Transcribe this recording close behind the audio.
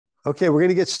Okay, we're going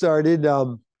to get started.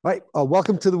 Right,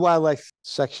 welcome to the wildlife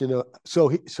section.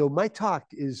 So my talk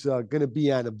is going to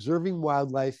be on observing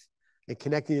wildlife and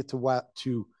connecting it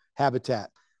to habitat.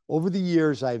 Over the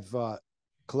years, I've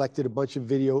collected a bunch of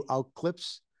video out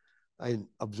clips and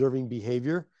observing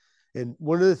behavior. And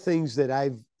one of the things that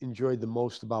I've enjoyed the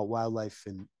most about wildlife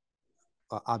and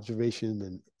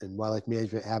observation and wildlife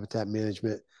management, habitat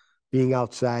management, being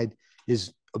outside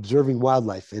is observing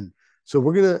wildlife. And so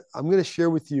I'm gonna share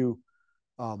with you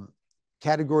um,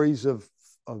 categories of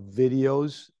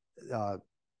videos. Uh,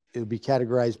 it'll be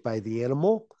categorized by the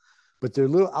animal, but they're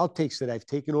little outtakes that I've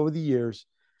taken over the years,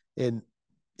 and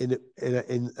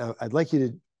I'd like you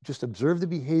to just observe the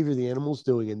behavior the animal's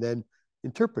doing, and then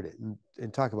interpret it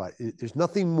and talk about it. There's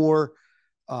nothing more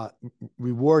uh,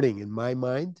 rewarding in my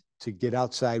mind to get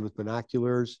outside with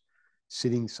binoculars,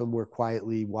 sitting somewhere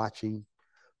quietly watching.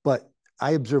 But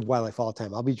I observe wildlife all the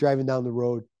time. I'll be driving down the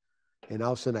road, and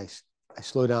all of a sudden I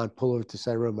slow down, pull over to the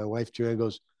side of the road. My wife Joanne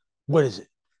goes, "What is it?"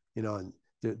 And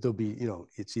there'll be,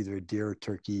 it's either a deer, or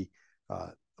turkey, a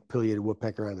pileated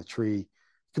woodpecker on a tree. It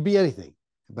could be anything.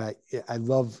 But I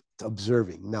love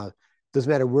observing. Now, it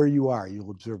doesn't matter where you are, you'll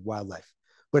observe wildlife.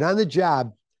 But on the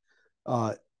job,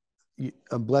 uh,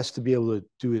 I'm blessed to be able to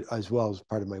do it as well as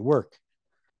part of my work.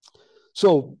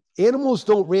 So animals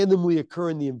don't randomly occur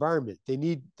in the environment.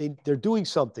 They're doing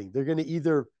something. They're going to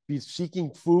either be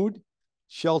seeking food,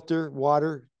 shelter,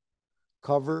 water,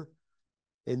 cover,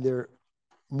 and they're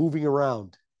moving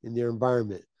around in their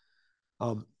environment.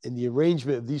 And the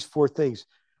arrangement of these four things,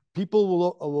 people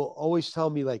will always tell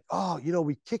me like, oh,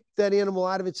 we kicked that animal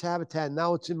out of its habitat and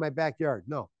now it's in my backyard.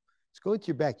 No, it's going to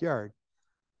your backyard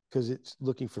because it's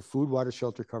looking for food, water,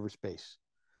 shelter, cover, space.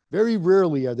 Very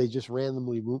rarely are they just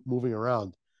randomly moving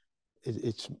around.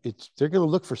 It's they're going to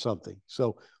look for something.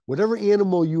 So whatever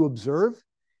animal you observe,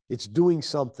 it's doing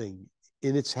something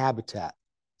in its habitat.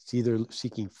 It's either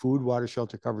seeking food, water,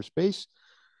 shelter, cover, space,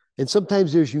 and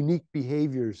sometimes there's unique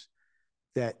behaviors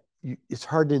that it's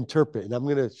hard to interpret. And I'm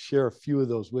going to share a few of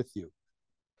those with you.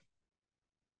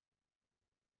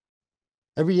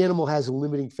 Every animal has a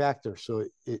limiting factor, so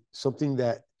it's something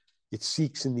that it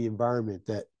seeks in the environment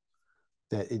that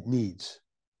it needs,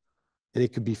 and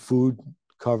it could be food,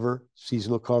 cover,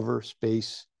 seasonal cover,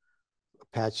 space,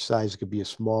 patch size. It could be a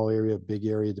small area, a big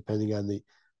area, depending on the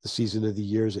season of the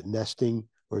year. Is it nesting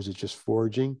or is it just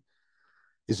foraging?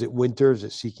 Is it winter? Is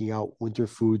it seeking out winter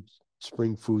food,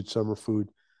 spring food, summer food?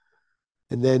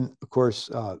 And then, of course,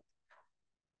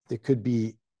 it could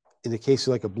be, in the case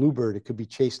of like a bluebird, it could be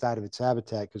chased out of its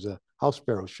habitat because a house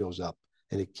sparrow shows up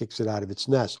and it kicks it out of its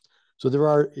nest. So there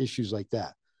are issues like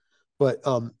that. But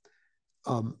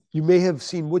you may have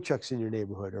seen woodchucks in your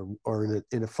neighborhood or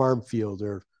in a farm field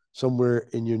or somewhere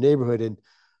in your neighborhood. And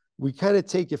we kind of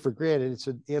take it for granted. It's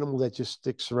an animal that just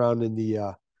sticks around in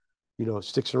the,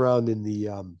 sticks around in the,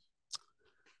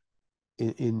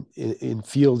 in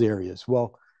field areas.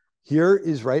 Well, here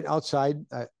is right outside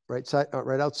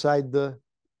the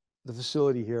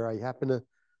facility here. I happen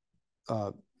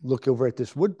to look over at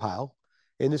this wood pile,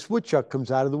 and this woodchuck comes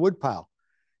out of the wood pile.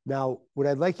 Now, what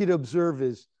I'd like you to observe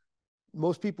is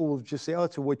most people will just say, "Oh,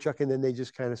 it's a woodchuck," and then they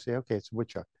just kind of say, "Okay, it's a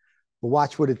woodchuck." But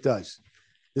watch what it does.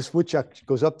 This woodchuck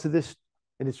goes up to this,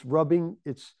 and it's rubbing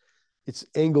its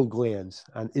angle glands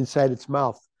on inside its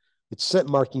mouth. It's scent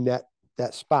marking that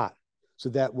spot, so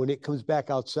that when it comes back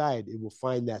outside, it will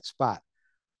find that spot.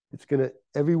 It's gonna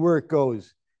everywhere it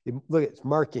goes. Look, it's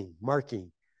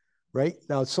marking. Right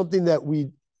now, it's something that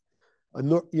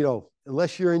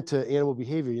unless you're into animal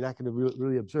behavior, you're not going to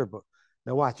really observe. But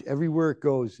now watch, everywhere it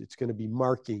goes, it's going to be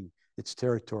marking its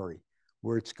territory,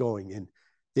 where it's going. And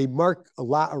they mark a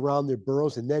lot around their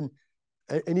burrows. And then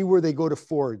anywhere they go to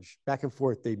forage back and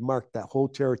forth, they mark that whole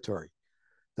territory,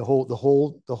 the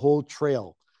whole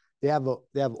trail. They have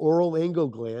oral angle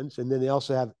glands, and then they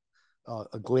also have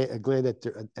a gland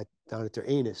down at their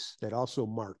anus that also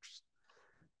marks.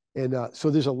 And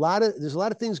so there's a lot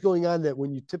of things going on that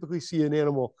when you typically see an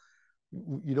animal,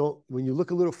 you don't. When you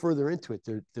look a little further into it,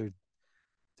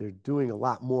 they're doing a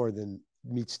lot more than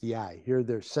meets the eye. Here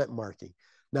they're scent marking.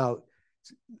 Now,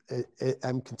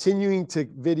 I'm continuing to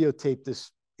videotape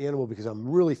this animal because I'm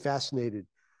really fascinated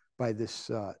by this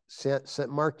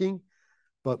scent marking.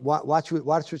 But watch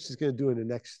what it's going to do in the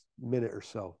next minute or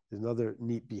so. There's another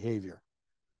neat behavior.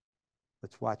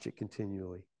 Let's watch it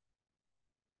continually.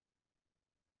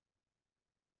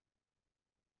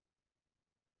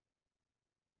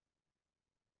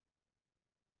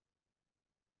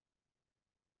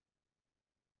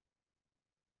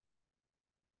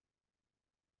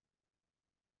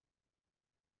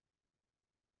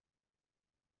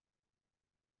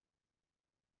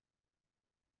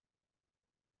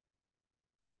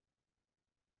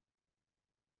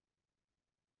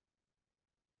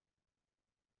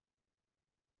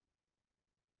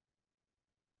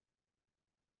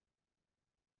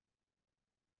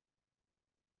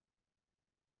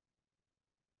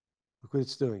 Look what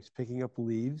it's doing. It's picking up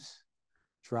leaves,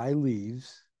 dry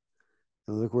leaves,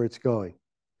 and look where it's going.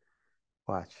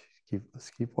 Watch. Let's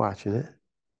keep watching it.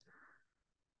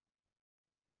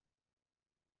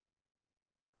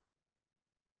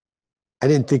 I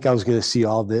didn't think I was going to see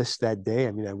all this that day.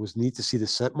 I mean, it was neat to see the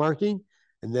scent marking,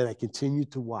 and then I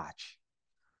continued to watch.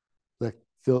 Look,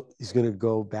 Phil, he's going to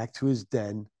go back to his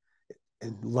den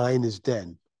and line his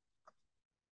den.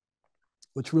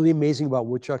 What's really amazing about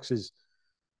woodchucks is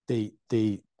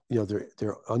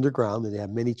they're underground and they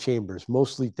have many chambers.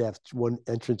 Mostly they have one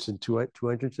entrance and two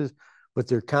entrances, but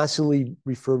they're constantly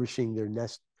refurbishing their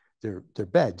nest, their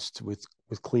beds with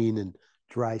clean and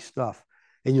dry stuff.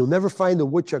 And you'll never find the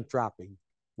woodchuck dropping.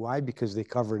 Why? Because they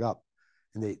cover it up,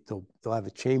 and they'll have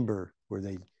a chamber where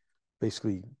they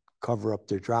basically cover up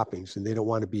their droppings, and they don't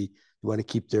want to be. They want to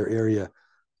keep their area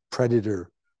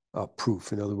predator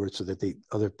proof. In other words, so that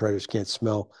other predators can't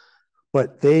smell.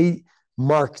 But they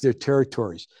mark their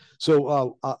territories.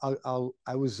 So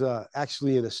I was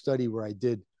actually in a study where I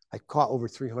caught over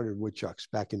 300 woodchucks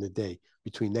back in the day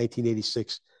between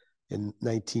 1986 and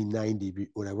 1990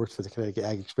 when I worked for the Connecticut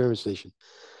Ag Experiment Station.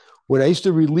 When I used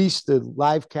to release the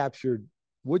live captured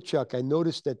woodchuck, I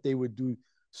noticed that they would do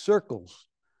circles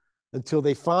until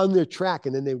they found their track,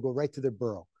 and then they would go right to their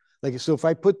burrow. Like, so if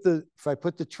I put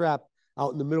the trap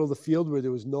out in the middle of the field where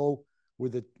there was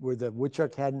where the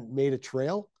woodchuck hadn't made a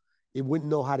trail, it wouldn't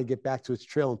know how to get back to its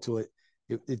trail until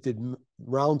it did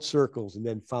round circles and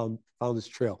then found its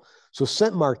trail. So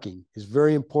scent marking is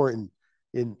very important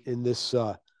in this,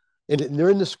 and they're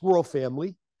in the squirrel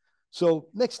family. So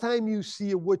next time you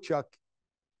see a woodchuck,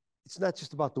 it's not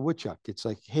just about the woodchuck. It's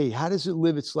like, hey, how does it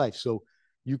live its life? So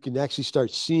you can actually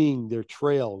start seeing their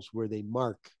trails where they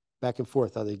mark back and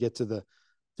forth, how they get to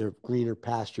their greener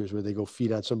pastures where they go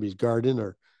feed on somebody's garden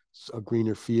or a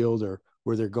greener field or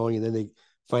where they're going, and then they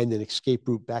find an escape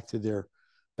route back to their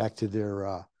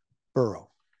burrow.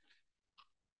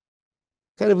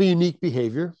 Kind of a unique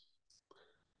behavior.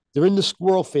 They're in the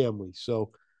squirrel family.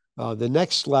 So the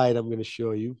next slide I'm going to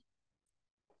show you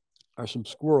are some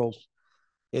squirrels.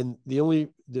 And the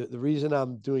reason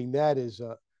I'm doing that is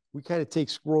we kind of take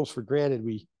squirrels for granted.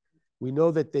 We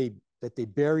know that they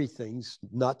bury things,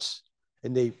 nuts,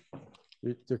 and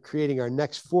they're creating our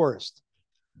next forest.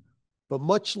 But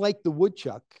much like the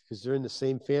woodchuck, because they're in the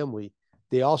same family,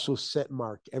 they also scent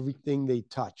mark everything they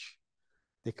touch.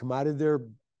 They come out of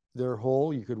their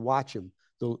hole. You could watch them.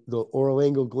 The oral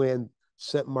angle gland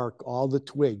scent mark all the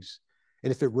twigs.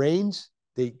 And if it rains,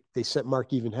 they scent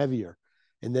mark even heavier.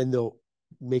 And then they'll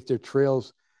make their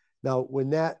trails. Now, when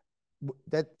that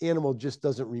animal just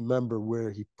doesn't remember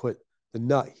where he put the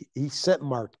nut, he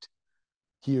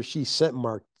or she scent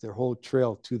marked their whole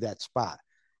trail to that spot.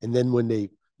 And then when they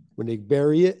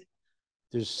bury it,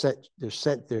 there's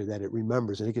scent there that it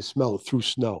remembers, and it can smell it through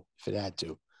snow if it had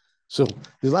to. So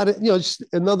there's a lot of, just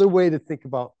another way to think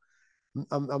about.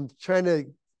 I'm trying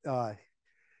to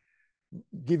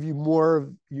give you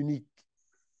more unique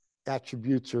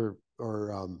attributes or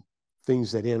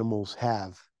things that animals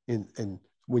have. And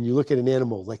when you look at an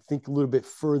animal, like, think a little bit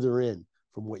further in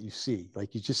from what you see.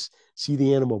 Like, you just see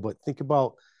the animal, but think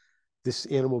about this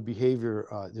animal behavior.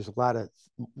 There's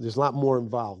a lot more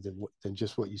involved than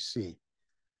just what you see.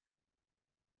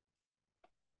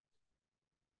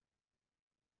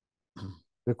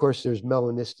 And of course, there's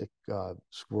melanistic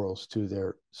squirrels too.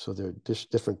 They're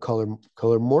just different color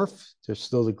morph. They're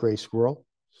still the gray squirrel.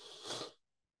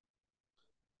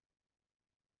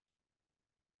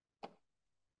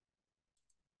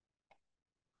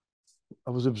 I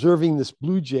was observing this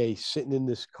blue jay sitting in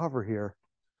this cover here,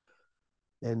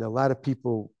 and a lot of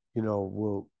people,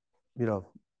 will,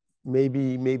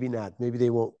 maybe not. Maybe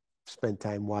they won't spend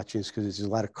time watching this because there's a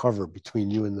lot of cover between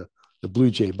you and the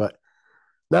blue jay, but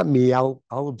not me. I'll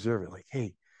observe it. Like,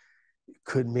 hey,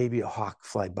 could maybe a hawk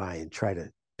fly by and try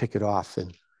to pick it off?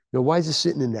 And why is it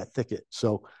sitting in that thicket?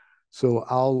 So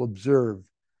I'll observe.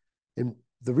 And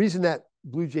the reason that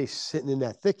blue jay's sitting in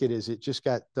that thicket is it just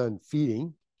got done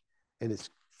feeding, and it's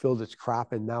filled its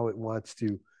crop, and now it wants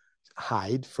to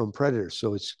hide from predators.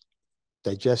 So it's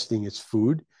digesting its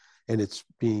food, and it's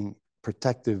being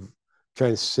protective,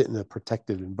 trying to sit in a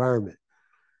protective environment.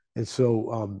 And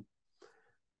so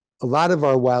a lot of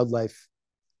our wildlife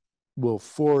will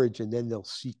forage, and then they'll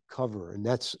seek cover, and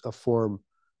that's a form.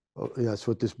 That's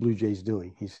what this blue jay is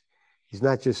doing. He's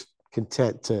not just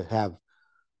content to have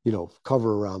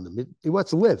cover around them. He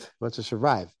wants to live, he wants to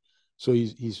survive. So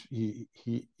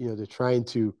they're trying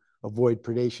to avoid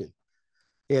predation,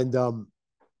 and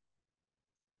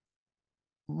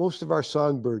most of our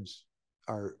songbirds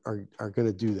are going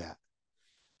to do that.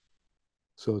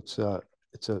 So it's a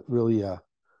really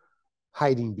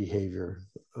hiding behavior,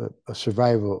 a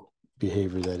survival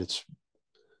behavior that it's.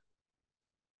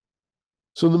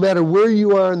 So no matter where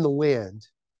you are in the land,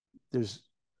 there's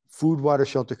food, water,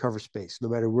 shelter, cover, space. No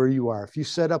matter where you are, if you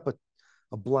set up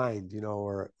a blind,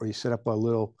 or you set up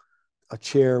a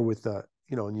chair with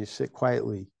and you sit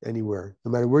quietly anywhere,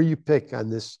 no matter where you pick on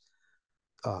this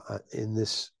in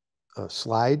this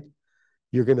slide,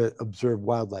 you're going to observe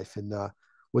wildlife. And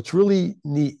what's really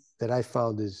neat that I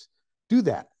found is do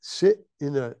that. Sit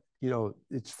in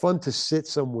it's fun to sit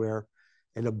somewhere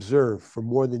and observe for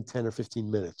more than 10 or 15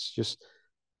 minutes.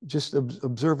 Just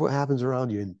observe what happens around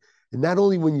you. And not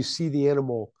only when you see the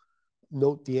animal,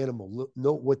 note the animal,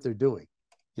 note what they're doing,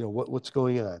 what's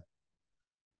going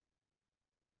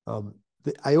on.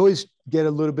 I always get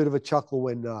a little bit of a chuckle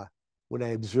when I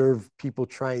observe people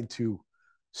trying to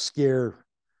scare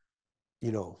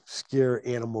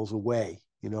animals away,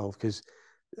 because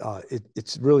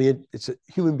it's a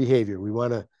human behavior. We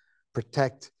want to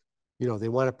protect, they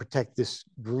want to protect this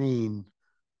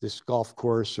golf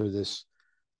course or this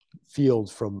field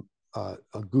from a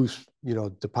goose,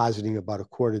 depositing about a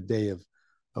quart a day of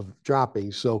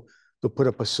droppings. So they'll put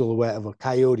up a silhouette of a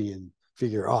coyote and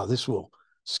figure, this will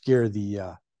scare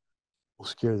the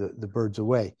birds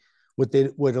away. What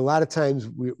a lot of times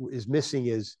is missing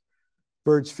is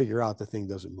birds figure out the thing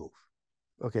doesn't move.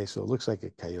 Okay, so it looks like a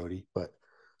coyote, but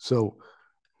so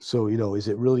is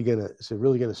it really gonna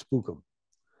spook them?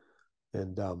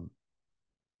 And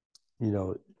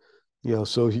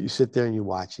so you sit there and you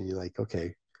watch and you're like,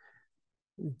 okay,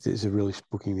 is it really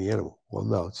spooking the animal? Well,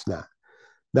 no, it's not.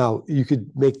 Now you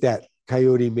could make that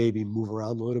coyote maybe move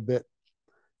around a little bit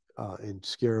and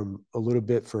scare them a little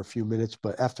bit for a few minutes,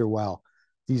 but after a while,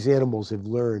 these animals have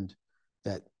learned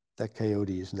that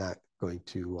coyote is not going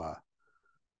to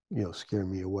scare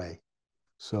me away.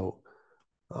 So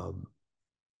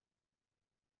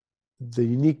the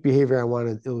unique behavior I want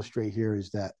to illustrate here is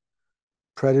that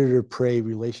predator-prey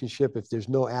relationship. If there's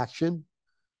no action,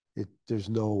 there's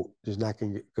not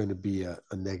going to be a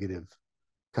negative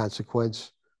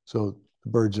consequence. So the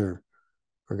birds are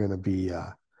going to be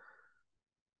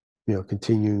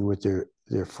continuing with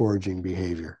their foraging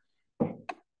behavior.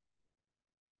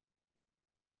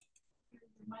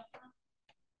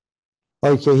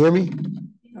 Oh, you can't hear me?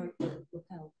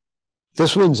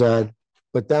 This one's on,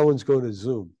 but that one's going to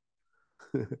Zoom.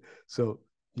 So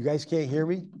you guys can't hear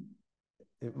me?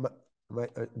 Am I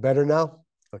better now?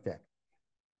 Okay.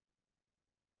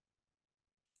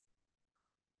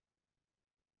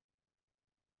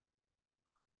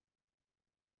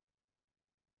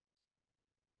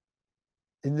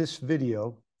 In this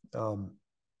video, a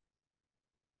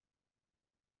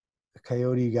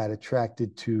coyote got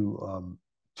attracted to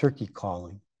turkey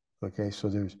calling. Okay, so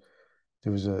there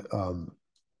was a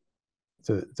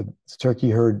the turkey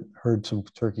heard some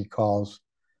turkey calls.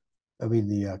 I mean,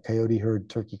 the coyote heard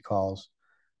turkey calls,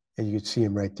 and you could see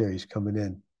him right there. He's coming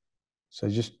in. So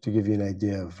just to give you an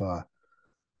idea of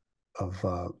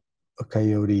a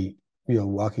coyote,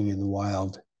 walking in the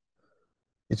wild.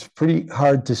 It's pretty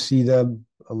hard to see them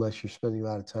unless you're spending a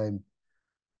lot of time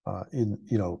in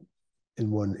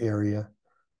one area.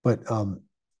 But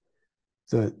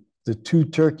the two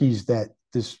turkeys that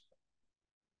this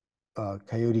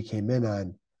coyote came in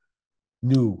on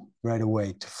knew right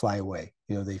away to fly away.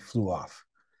 They flew off,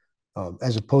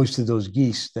 as opposed to those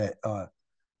geese that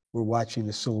were watching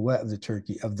the silhouette of the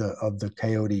turkey of the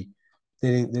coyote.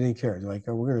 They didn't care. They're like,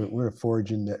 oh, we're gonna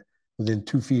forage in within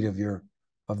 2 feet of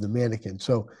the mannequin.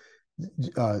 So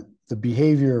the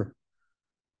behavior,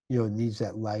 needs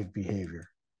that live behavior.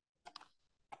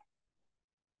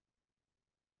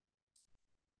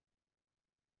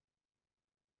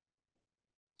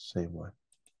 Same one.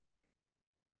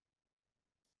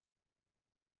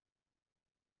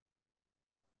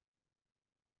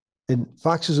 And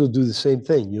foxes will do the same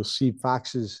thing. You'll see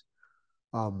foxes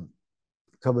coming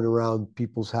around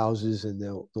people's houses, and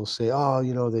they'll say, oh,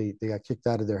 they got kicked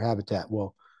out of their habitat.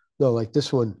 Well, no, like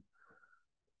this one,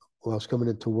 when I was coming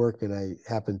into work and I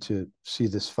happened to see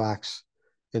this fox,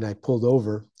 and I pulled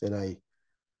over and I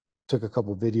took a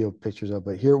couple video pictures of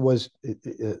it. Here it was,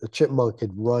 a chipmunk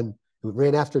had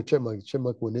ran after a chipmunk. The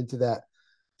chipmunk went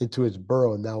into its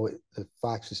burrow, and now the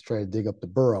fox is trying to dig up the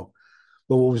burrow.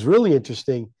 But what was really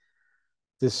interesting,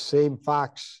 this same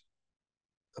fox,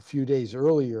 a few days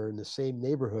earlier in the same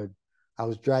neighborhood, I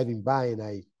was driving by and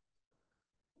I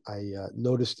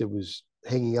noticed it was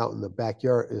hanging out in the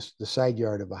backyard, the side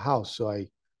yard of a house. So I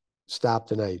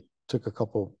stopped and I took a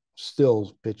couple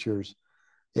stills pictures,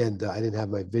 and I didn't have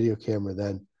my video camera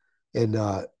then. And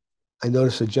I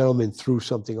noticed a gentleman threw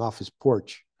something off his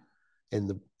porch,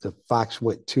 and the fox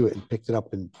went to it and picked it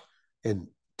up and and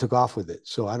took off with it.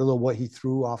 So I don't know what he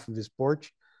threw off of his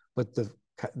porch, but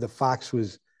the fox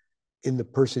was in the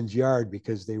person's yard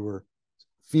because they were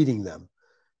feeding them.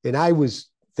 And I was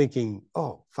thinking,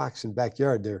 oh, fox in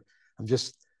backyard there. I'm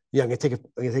gonna take a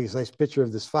nice picture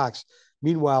of this fox.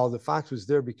 Meanwhile, the fox was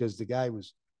there because the guy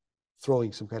was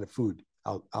throwing some kind of food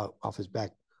out off his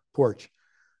back porch.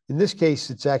 In this case,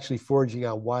 it's actually foraging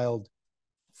on wild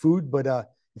food. But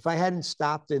if I hadn't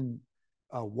stopped and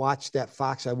watched that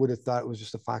fox, I would have thought it was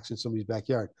just a fox in somebody's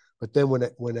backyard. But then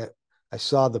when I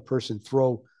saw the person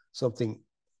throw something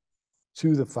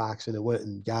to the fox and it went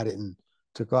and got it and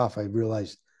took off, I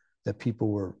realized that people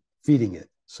were feeding it.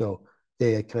 So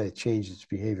they had kind of changed its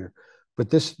behavior. But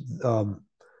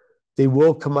they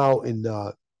will come out and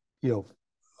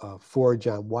forage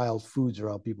on wild foods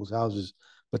around people's houses,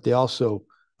 but they also,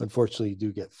 unfortunately,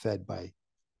 do get fed by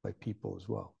people as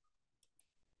well.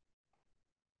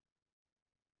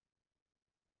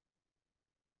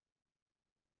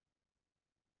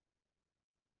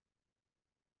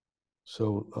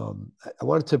 So I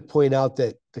wanted to point out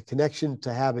that the connection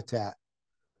to habitat,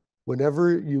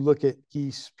 whenever you look at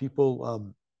geese,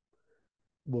 people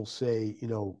will say,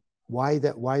 why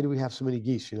do we have so many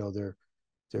geese? We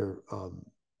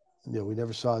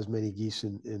never saw as many geese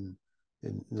in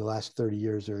the last 30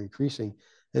 years. They're increasing,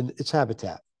 and it's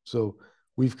habitat. So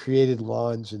we've created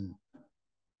lawns and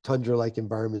tundra-like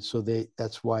environments, so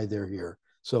that's why they're here.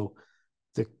 So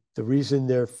the reason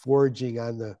they're foraging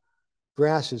on the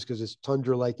grass is because it's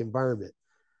tundra-like environment.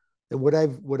 And what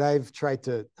I've tried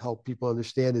to help people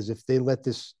understand is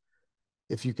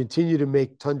if you continue to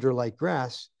make tundra-like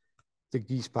grass, the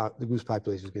goose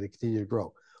population is going to continue to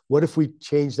grow. What if we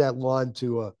change that lawn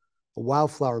to a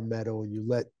wildflower meadow and you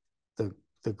let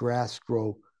the grass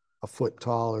grow a foot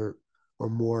taller or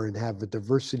more and have a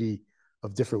diversity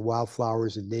of different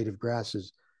wildflowers and native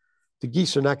grasses? The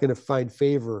geese are not going to find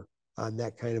favor on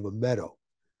that kind of a meadow.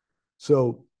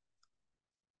 So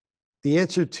the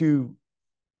answer to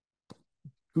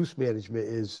goose management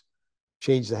is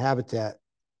change the habitat,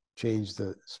 change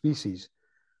the species,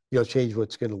 change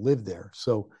what's going to live there.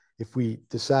 So if we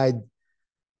decide,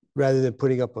 rather than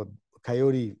putting up a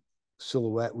coyote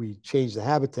silhouette, we change the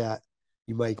habitat,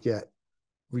 you might get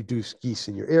reduced geese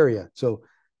in your area. So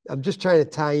I'm just trying to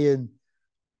tie in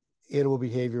animal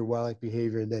behavior, wildlife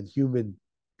behavior, and then human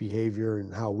behavior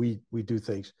and how we do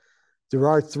things. There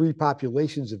are 3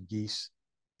 populations of geese,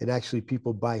 and actually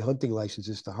people buy hunting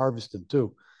licenses to harvest them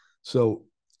too. So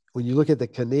when you look at the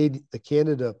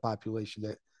Canada population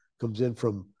that comes in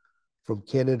from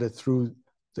Canada through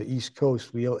the East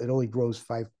Coast, it only grows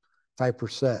 5%.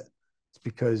 It's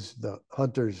because the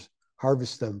hunters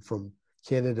harvest them from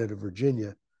Canada to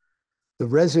Virginia. The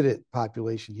resident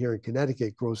population here in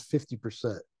Connecticut grows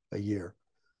 50% a year.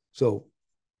 So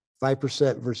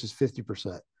 5% versus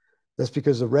 50%. That's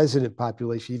because the resident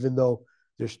population, even though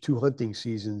there's 2 hunting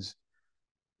seasons,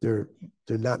 there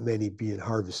are not many being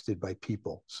harvested by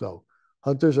people. So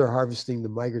hunters are harvesting the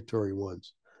migratory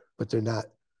ones, but they're not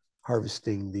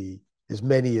harvesting as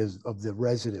many of the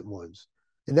resident ones.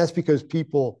 And that's because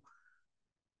people,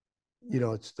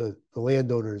 it's the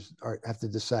landowners have to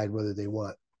decide whether they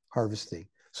want harvesting.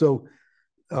 So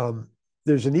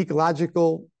there's an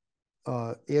ecological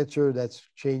answer that's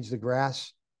changed the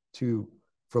grass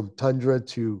from tundra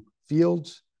to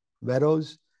fields,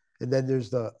 meadows, and then there's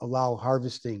the allow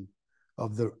harvesting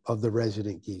of the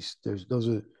resident geese. Those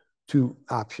are 2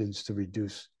 options to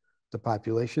reduce the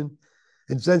population.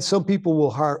 And then some people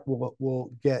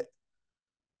will get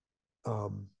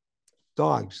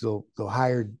dogs. They'll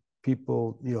hire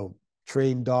people,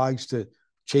 train dogs to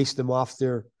chase them off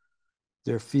their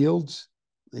fields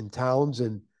in towns,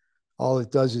 and all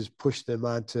it does is push them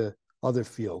onto other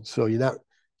fields. So you're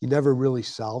never really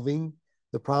solving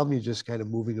the problem. You're just kind of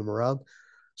moving them around.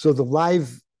 So the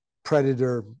live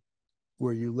predator,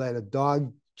 where you let a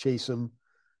dog chase them,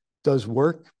 does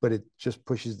work, but it just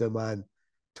pushes them on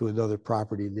to another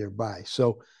property nearby.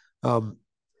 So,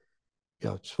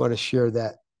 just want to share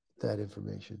that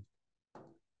information.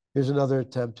 Here's another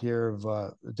attempt here of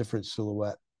a different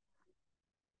silhouette.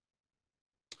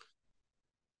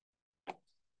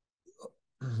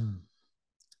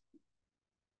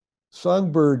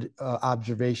 Songbird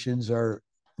observations are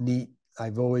neat.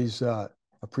 I've always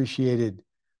appreciated,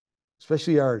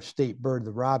 especially our state bird,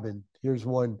 the robin. Here's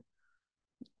one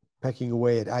pecking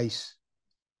away at ice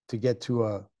to get to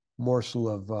a morsel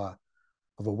of a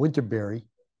winterberry.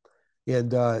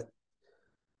 And,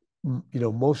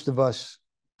 most of us,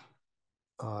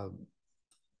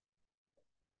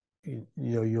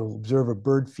 you'll observe a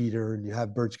bird feeder and you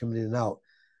have birds coming in and out.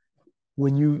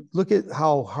 When you look at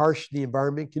how harsh the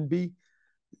environment can be,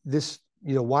 this,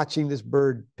 watching this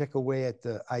bird pick away at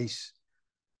the ice,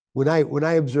 when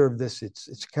I observe this,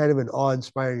 it's kind of an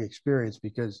awe-inspiring experience,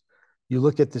 because you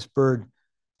look at this bird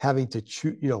having to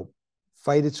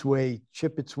fight its way,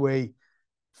 chip its way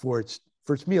for its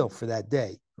meal for that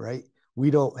day, right?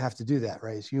 We don't have to do that,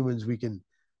 right? As humans, we can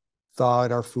thaw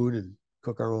out our food and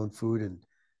cook our own food, and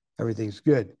everything's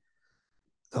good.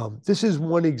 This is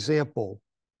one example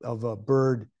of a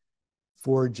bird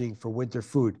foraging for winter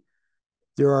food.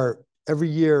 There are every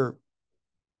year,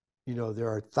 there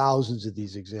are thousands of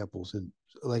these examples, and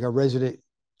like our resident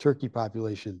turkey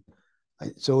population,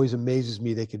 it always amazes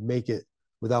me they could make it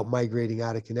without migrating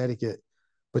out of Connecticut,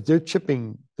 but they're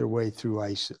chipping their way through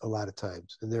ice a lot of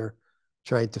times, and they're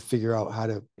trying to figure out how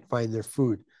to find their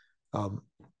food.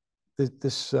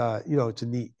 It's a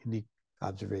neat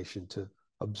observation to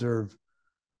observe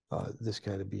this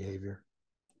kind of behavior.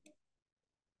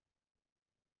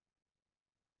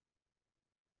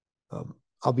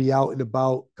 I'll be out and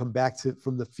about, come back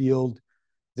from the field.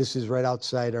 This is right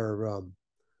outside our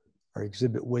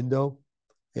exhibit window,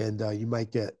 and you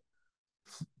might get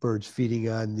birds feeding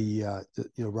on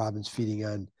robins feeding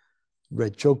on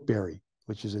red chokeberry,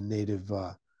 which is a native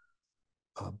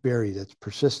berry that's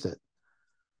persistent.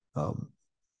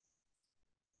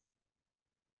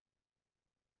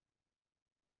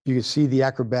 You can see the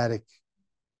acrobatic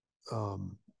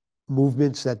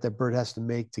movements that the bird has to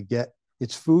make to get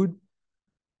its food,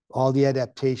 all the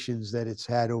adaptations that it's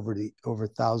had over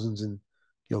thousands and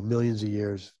millions of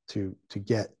years to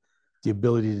get the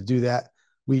ability to do that.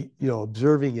 We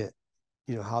observing it,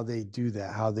 how they do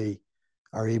that, how they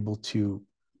are able to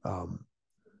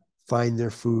find their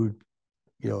food,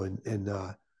 and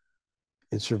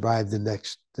survive the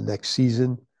next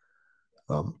season.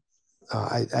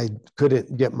 I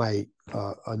couldn't get my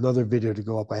another video to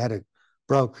go up. I had a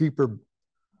brown creeper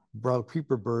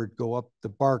bird go up the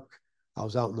bark. I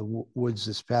was out in the woods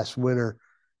this past winter,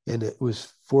 and it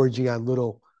was foraging on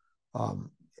little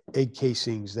egg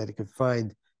casings that it could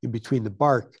find in between the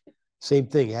bark. Same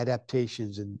thing,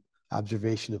 adaptations and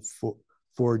observation of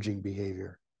foraging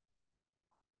behavior.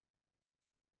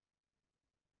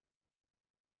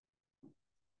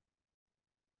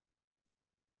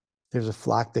 There's a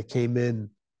flock that came in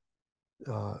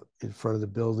front of the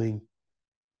building,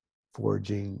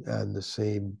 foraging on the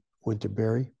same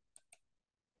winterberry.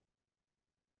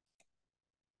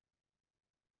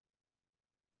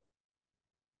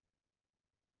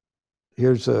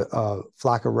 Here's a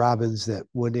flock of robins that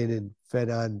went in and fed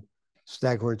on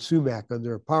staghorn sumac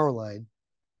under a power line.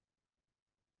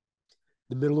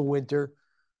 The middle of winter,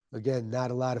 again, not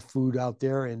a lot of food out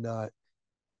there. And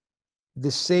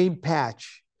the same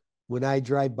patch, when I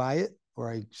drive by it or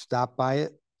I stop by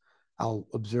it, I'll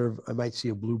observe, I might see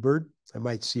a bluebird. I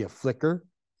might see a flicker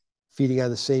feeding on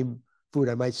the same food.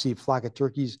 I might see a flock of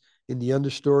turkeys in the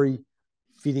understory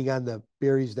feeding on the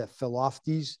berries that fell off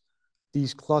these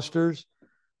clusters.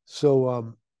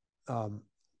 So I'm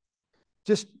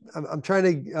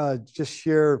trying to just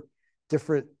share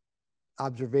different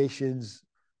observations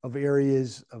of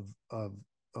areas of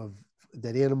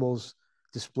that animals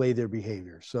display their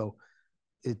behavior. So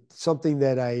it's something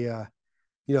that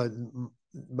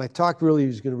my talk really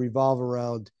is going to revolve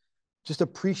around just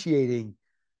appreciating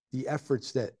the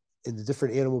efforts that and the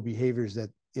different animal behaviors that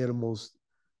animals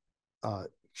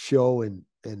show and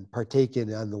partake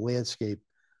in on the landscape,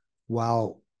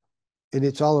 and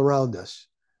it's all around us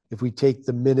if we take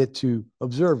the minute to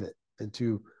observe it and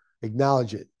to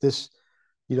acknowledge it.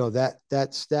 That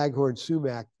staghorn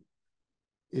sumac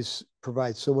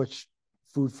provides so much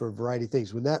food for a variety of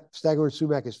things. When that staghorn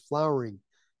sumac is flowering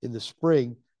in the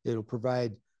spring, it'll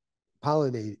provide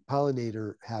pollen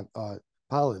for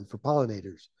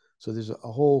pollinators. So there's a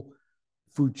whole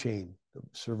food chain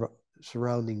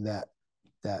surrounding that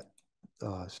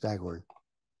staghorn.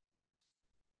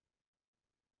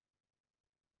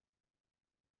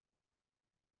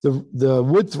 The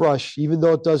wood thrush, even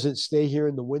though it doesn't stay here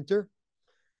in the winter,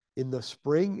 in the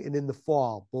spring and in the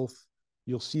fall,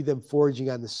 you'll see them foraging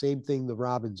on the same thing the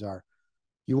robins are.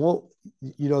 You won't,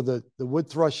 the wood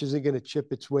thrush isn't going to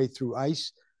chip its way through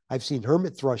ice. I've seen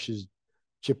hermit thrushes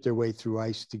chip their way through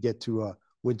ice to get to a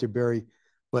winterberry,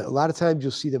 but a lot of times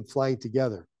you'll see them flying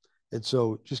together. And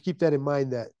so just keep that in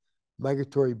mind, that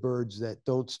migratory birds that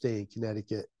don't stay in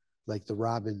Connecticut, like the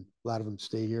robin, a lot of them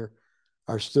stay here,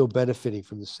 are still benefiting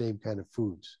from the same kind of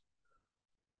foods.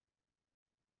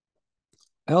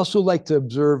 I also like to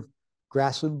observe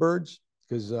grassland birds,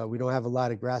 because we don't have a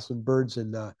lot of grassland birds,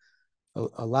 and a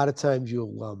lot of times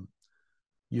you'll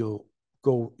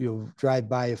drive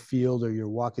by a field, or you're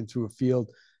walking through a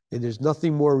field, and there's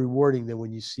nothing more rewarding than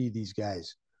when you see these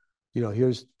guys.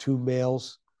 Here's two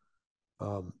males,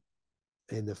 and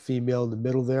the female in the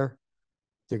middle there.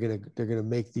 They're gonna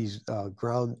make these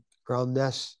ground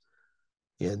nests,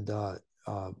 and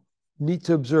neat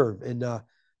to observe. And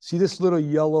see this little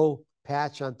yellow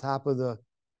patch on top of the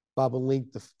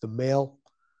bobolink, the male.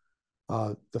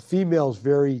 The female is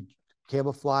very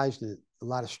camouflaged, and a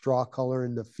lot of straw color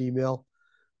in the female,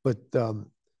 but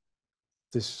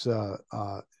this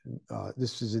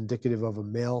this is indicative of a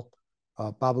male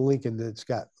bobolink, and it's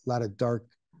got a lot of dark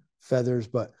feathers.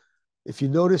 But if you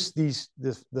notice this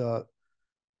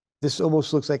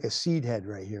almost looks like a seed head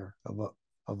right here of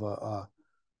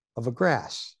a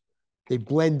grass. They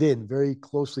blend in very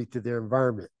closely to their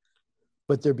environment,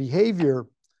 but their behavior,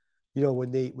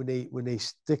 when they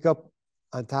stick up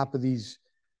on top of these,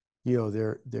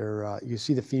 you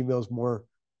see the female's more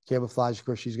camouflage. Of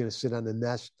course, she's going to sit on the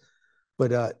nest,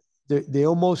 but they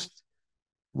almost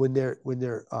they'll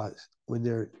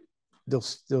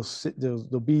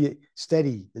be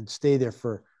steady and stay there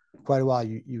for quite a while.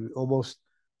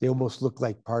 They almost look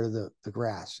like part of the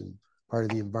grass and part of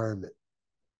the environment.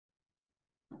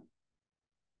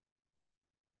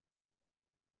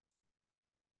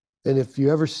 And if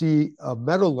you ever see a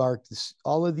meadowlark,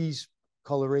 all of these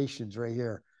colorations right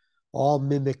here all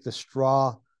mimic the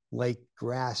straw-like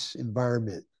grass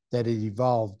environment that it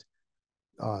evolved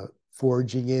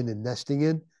foraging in and nesting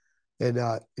in. And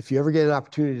if you ever get an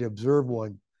opportunity to observe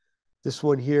one, this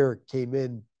one here came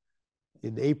in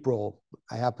April.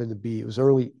 It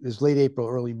was late April,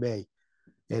 early May.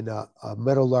 And a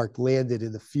meadowlark landed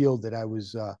in the field that I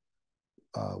was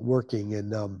working.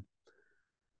 And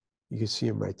you can see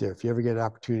them right there. If you ever get an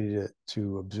opportunity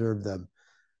to observe them,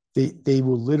 they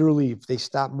will literally, if they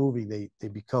stop moving, they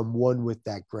become one with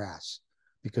that grass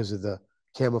because of the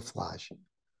camouflage. And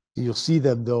you'll see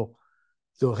them, they'll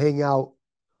hang out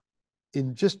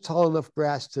in just tall enough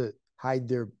grass to hide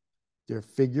their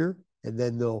figure, and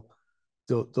then they'll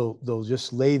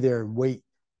just lay there and wait.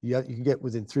 You can get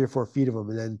within 3 or 4 feet of them,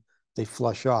 and then they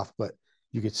flush off. But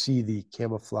you could see the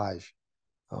camouflage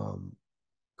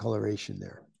coloration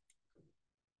there.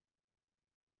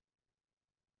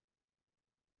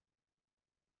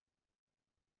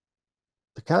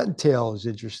 The cottontail is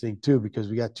interesting too, because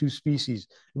we got two species.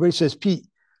 Everybody says, Pete,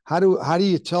 how do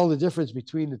you tell the difference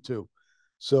between the two?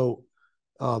 So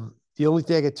the only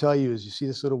thing I can tell you is, you see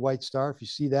this little white star. If you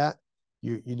see that,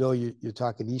 you're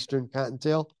talking eastern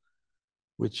cottontail,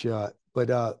 which I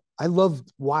love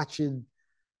watching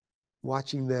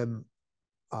them,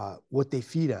 what they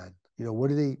feed on.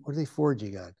 What are they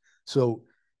foraging on? So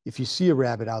if you see a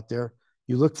rabbit out there,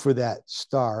 you look for that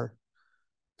star,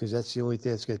 because that's the only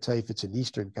thing that's going to tell you if it's an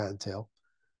eastern cottontail.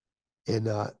 And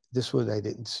this one, I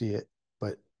didn't see it,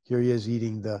 but here he is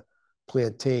eating the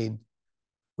plantain,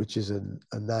 which is a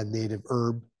non-native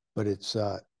herb, but it's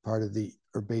part of the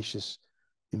herbaceous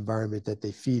environment that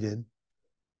they feed in.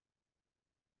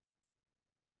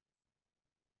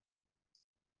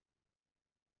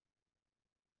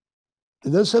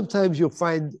 And then sometimes you'll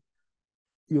find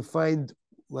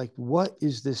like, what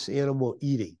is this animal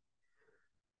eating?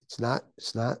 It's not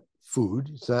food.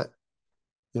 It's not,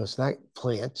 it's not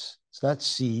plants. It's not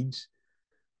seeds.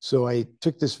 So I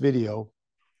took this video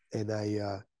and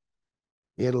I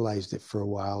analyzed it for a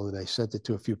while, and I sent it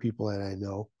to a few people that I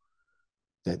know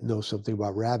that know something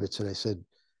about rabbits. And I said,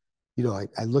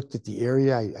 I looked at the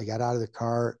area. I got out of the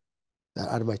car,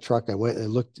 out of my truck. I went and I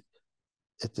looked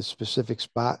at the specific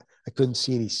spot. I couldn't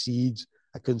see any seeds.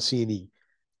 I couldn't see any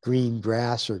green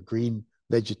grass or green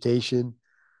vegetation.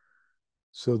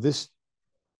 So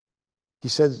he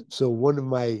said, so one of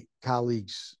my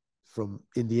colleagues from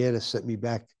Indiana sent me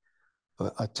back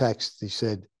a text. He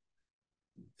said,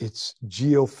 it's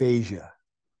geophagia.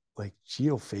 Like,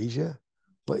 geophagia?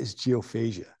 What is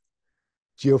geophagia?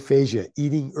 Geophagia,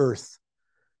 eating earth.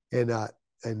 And I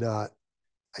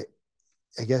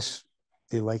guess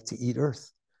they like to eat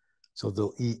earth. So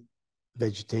they'll eat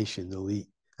vegetation. They'll eat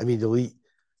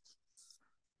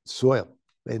soil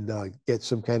and get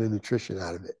some kind of nutrition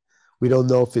out of it. We don't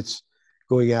know if it's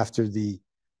going after the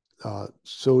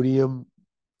sodium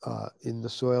in the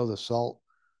soil, the salt,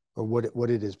 or what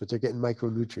it is, but they're getting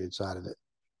micronutrients out of it.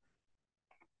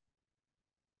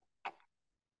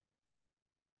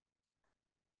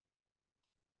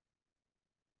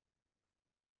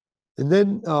 And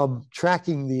then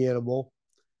tracking the animal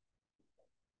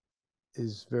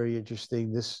is very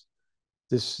interesting. This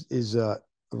is a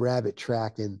rabbit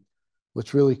track, and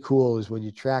what's really cool is when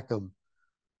you track them,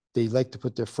 they like to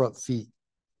put their front feet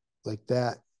like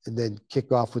that and then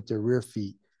kick off with their rear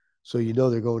feet, so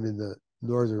they're going in the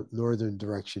northern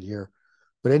direction here.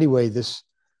 But anyway,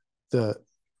 the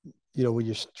when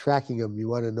you're tracking them, you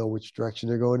want to know which direction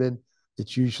they're going in.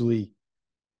 It's usually,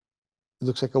 it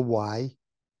looks like a Y,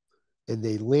 and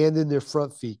they land in their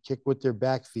front feet, kick with their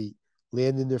back feet,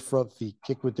 land in their front feet,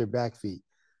 kick with their back feet.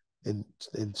 And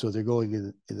so they're going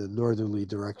in a northerly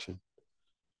direction.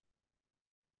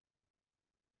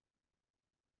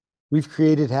 We've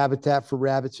created habitat for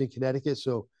rabbits in Connecticut.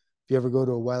 So if you ever go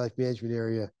to a wildlife management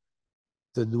area,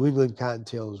 the New England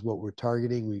cottontail is what we're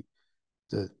targeting.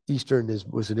 The eastern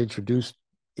was an introduced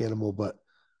animal, but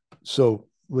so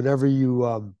whenever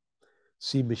you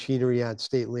see machinery on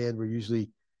state land, we're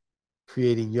usually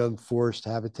creating young forest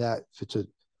habitat. If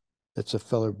that's a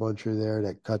feller buncher there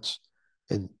that cuts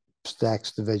and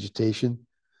stacks the vegetation.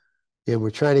 And we're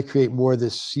trying to create more of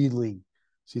this seedling.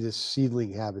 See this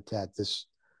seedling habitat.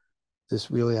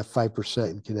 We only have 5%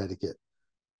 in Connecticut.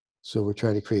 So we're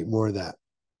trying to create more of that.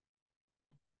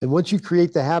 And once you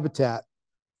create the habitat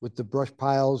with the brush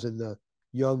piles and the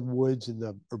young woods and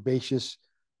the herbaceous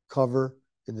cover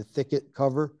and the thicket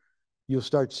cover, you'll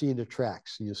start seeing the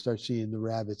tracks and you'll start seeing the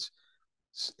rabbits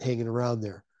hanging around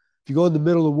there. If you go in the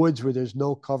middle of the woods where there's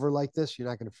no cover like this, you're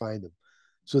not going to find them.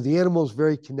 So the animal is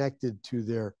very connected to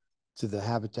the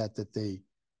habitat that they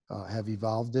have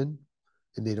evolved in,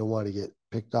 and they don't want to get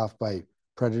picked off by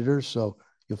predators. So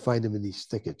you'll find them in these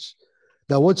thickets.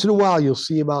 Now, once in a while, you'll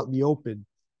see them out in the open,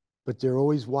 but they're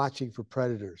always watching for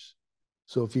predators.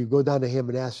 So if you go down to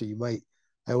Hammonasset,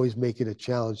 I always make it a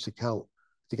challenge to count.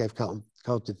 I think I've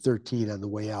counted 13 on the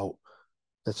way out.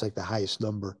 That's like the highest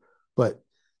number. But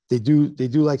they do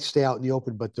like to stay out in the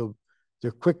open, but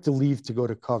they're quick to leave to go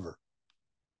to cover.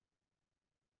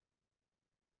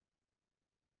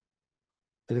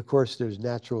 And of course, there's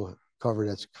natural cover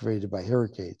that's created by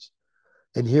hurricanes.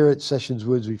 And here at Sessions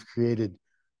Woods, we've created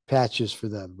patches for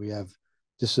them.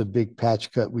 This is a big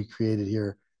patch cut we created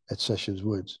here at Sessions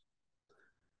Woods.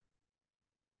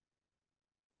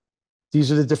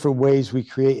 These are the different ways we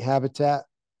create habitat.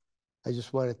 I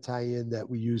just want to tie in that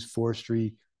we use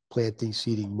forestry, planting,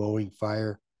 seeding, mowing,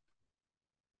 fire.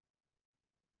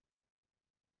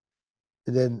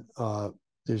 And then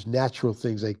there's natural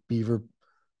things like beaver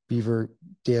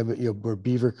dam, where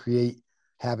beaver create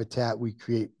habitat. We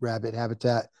create rabbit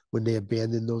habitat when they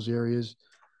abandon those areas.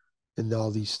 And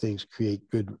all these things create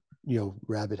good,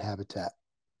 rabbit habitat.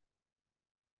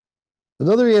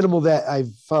 Another animal that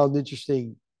I've found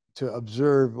interesting to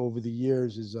observe over the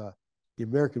years is the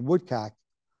American woodcock.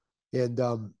 And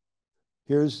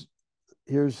here's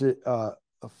a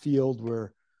field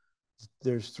where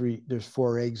there's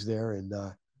 4 eggs there, and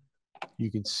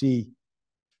you can see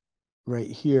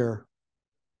right here,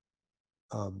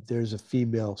 there's a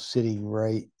female sitting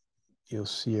right. You'll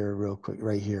see her real quick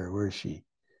right here. Where is she?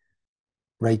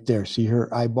 Right there. See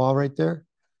her eyeball right there?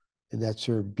 And that's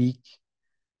her beak.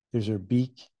 There's her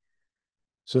beak.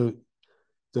 So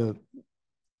I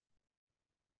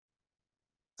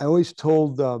always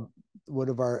told one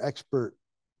of our expert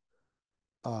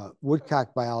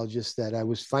woodcock biologists that I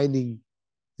was finding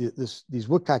these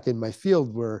woodcock in my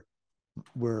field where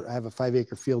I have a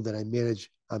 5-acre field that I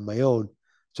manage on my own.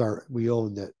 We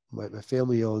own that, my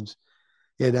family owns.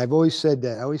 And I've always said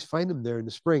that I always find them there in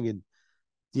the spring. And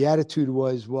the attitude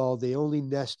was, well, they only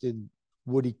nest in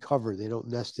woody cover. They don't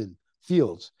nest in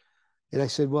fields. And I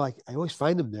said, well, I always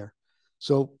find them there.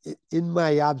 So in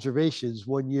my observations,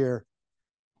 one year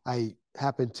I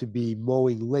happened to be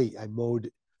mowing late. I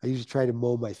usually try to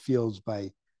mow my fields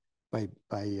by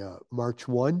March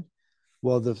 1.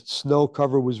 Well, the snow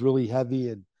cover was really heavy.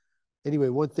 And anyway,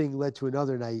 one thing led to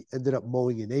another, and I ended up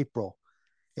mowing in April.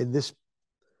 And this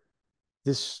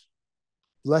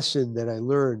lesson that I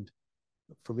learned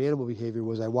from animal behavior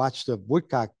was I watched a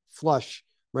woodcock flush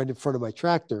right in front of my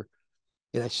tractor,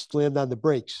 and I slammed on the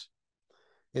brakes.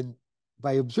 And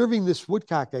by observing this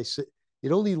woodcock, I said,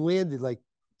 it only landed like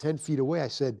 10 feet away. I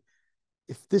said,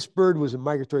 if this bird was a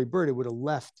migratory bird, it would have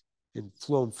left and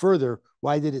flown further.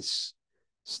 Why did it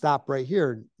stop right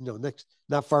here,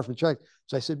 not far from the track?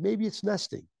 So I said, maybe it's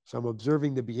nesting. So I'm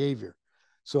observing the behavior.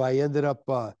 So I ended up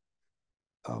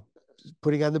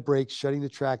putting on the brakes, shutting the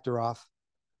tractor off,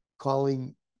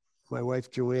 calling my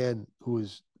wife, Joanne, who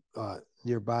was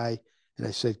nearby. And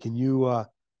I said, can you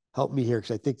help me here?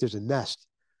 Because I think there's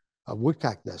a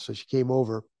woodcock nest. So she came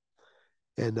over,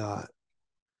 and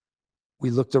we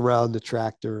looked around the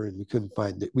tractor and we couldn't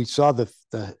find it. We saw the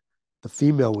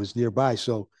female was nearby.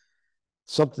 So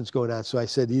something's going on. So I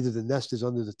said, either the nest is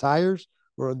under the tires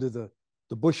or under the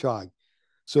bush hog.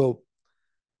 So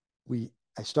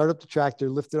I started up the tractor,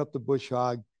 lifted up the bush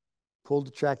hog, pulled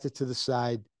the tractor to the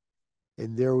side,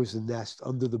 and there was a nest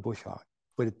under the bush hog,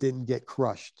 but it didn't get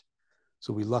crushed.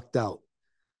 So we lucked out.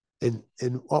 And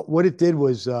what it did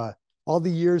was all the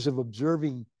years of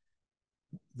observing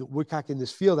the woodcock in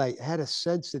this field, I had a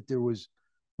sense that there was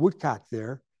woodcock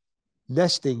there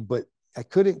nesting, but I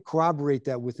couldn't corroborate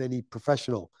that with any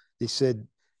professional. They said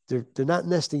they're not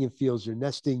nesting in fields, they're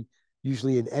nesting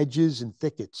usually in edges and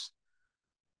thickets.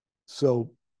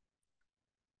 So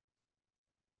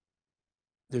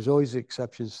there's always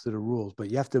exceptions to the rules, but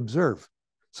you have to observe.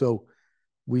 So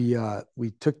we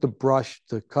took the brush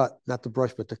to cut, not the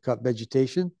brush, but to cut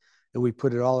vegetation, and we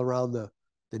put it all around the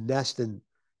nest, and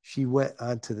she went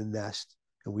onto the nest,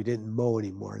 and we didn't mow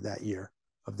anymore that year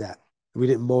of that. We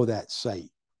didn't mow that site.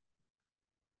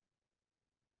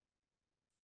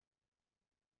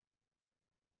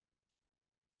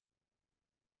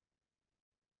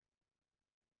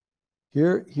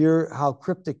 Here, how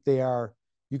cryptic they are.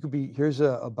 You could be, here's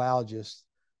a biologist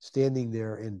standing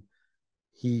there, and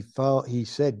he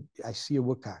said, I see a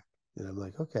woodcock. And I'm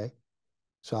like, okay.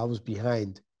 So I was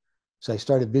behind. So I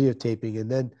started videotaping,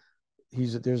 and then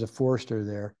there's a forester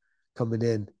there coming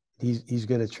in. He's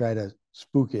gonna try to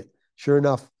spook it. Sure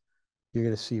enough, you're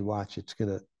gonna see, watch, it's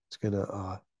gonna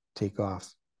take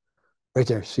off. Right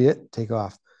there, see it? Take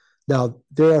off. Now,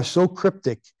 they are so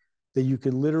cryptic that you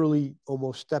can literally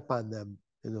almost step on them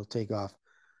and they'll take off.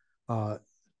 Uh,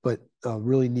 but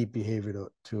really neat behavior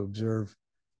to observe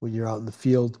when you're out in the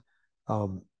field.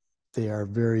 Um, they are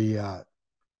very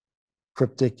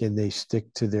cryptic and they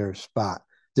stick to their spot.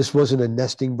 This wasn't a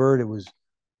nesting bird. It was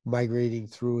migrating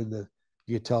through in the,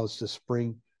 you could tell it's the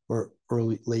spring or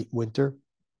late winter.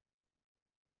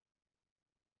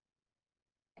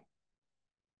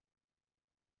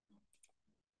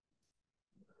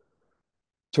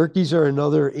 Turkeys are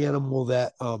another animal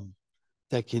that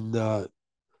can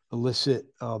elicit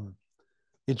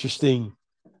interesting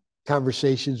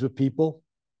conversations with people.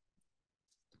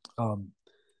 Um,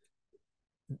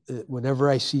 Whenever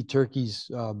I see turkeys,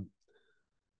 I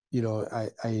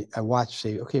watch,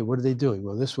 say, okay, what are they doing?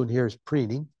 Well, this one here is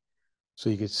preening. So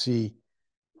you can see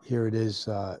here it is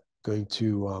going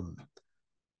to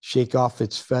shake off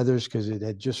its feathers because it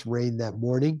had just rained that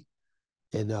morning.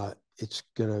 And it's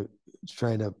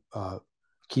trying to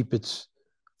keep its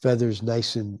feathers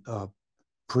nice and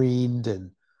preened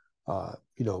and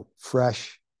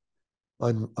fresh,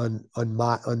 unmatted.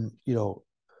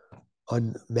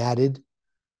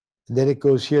 And then it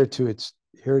goes here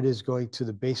it is going to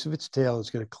the base of its tail. It's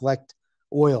going to collect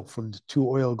oil from the two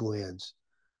oil glands.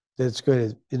 Then it's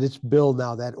going to, in its bill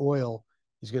now, that oil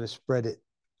is going to spread it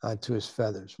onto his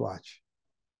feathers. Watch.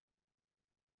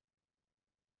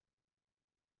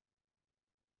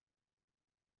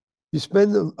 You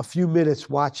spend a few minutes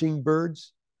watching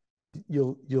birds,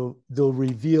 they'll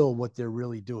reveal what they're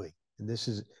really doing. And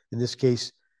in this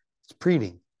case, it's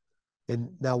preening. And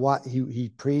now what he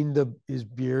preened his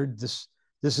beard. This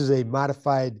is a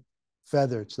modified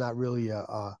feather. It's not really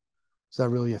it's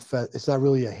not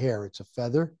really a hair. It's a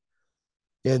feather.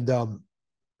 And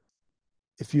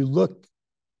if you look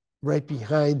right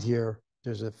behind here,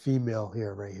 there's a female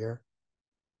here, right here.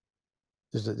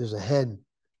 There's a hen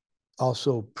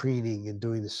also preening and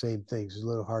doing the same things. It's a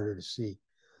little harder to see,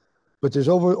 but there's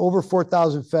over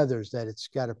 4,000 feathers that it's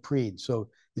got to preen. So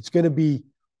it's going to be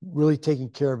really taking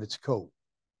care of its coat.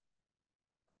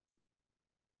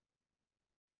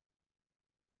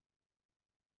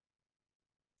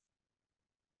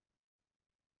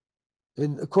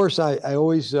 And of course, I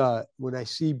always, when I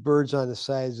see birds on the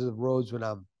sides of the roads when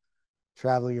I'm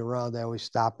traveling around, I always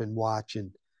stop and watch.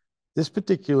 And this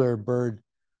particular bird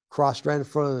crossed right in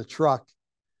front of the truck.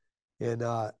 And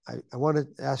I want to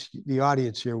ask the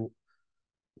audience here,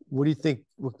 what do you think?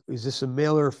 Is this a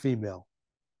male or a female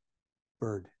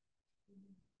bird?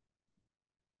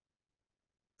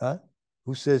 Huh?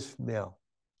 Who says male?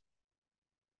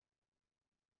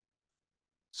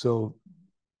 So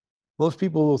most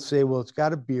people will say, well, it's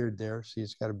got a beard there. See,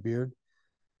 it's got a beard.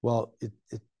 Well,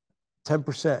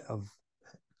 10% of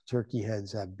turkey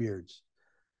hens have beards,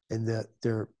 and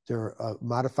they're a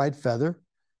modified feather,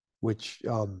 which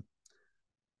 10%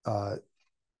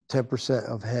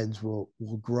 of hens will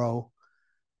grow.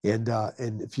 And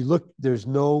if you look, there's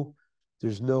no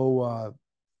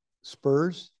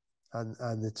spurs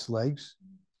on its legs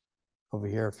over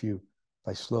here. If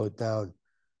I slow it down,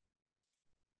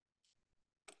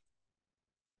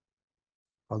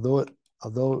 although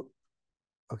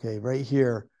okay, right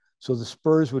here, so the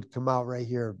spurs would come out right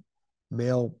here.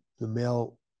 The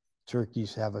male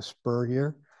turkeys have a spur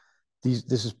here.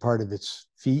 This is part of its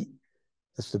feet.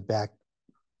 That's the back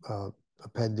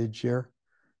appendage here.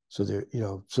 So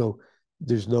so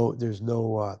there's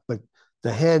no but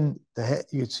the hen,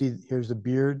 you can see here's the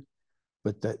beard,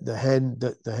 but the hen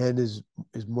is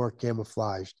more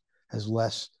camouflaged, has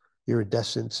less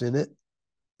iridescence in it.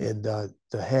 And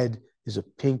the head is a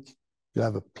pink. You'll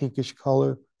have a pinkish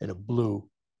color and a blue.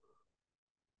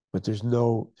 But there's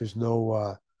no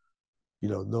no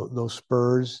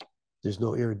spurs. There's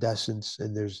no iridescence,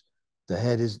 and the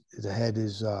head is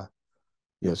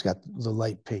it's got the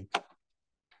light pink.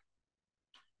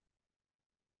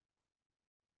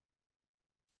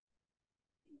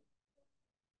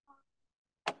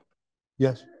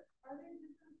 Yes.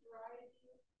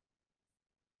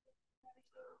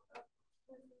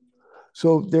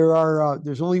 So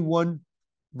there's only one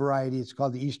variety. It's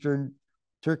called the Eastern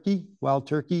turkey, wild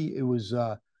turkey. It was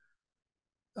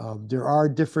there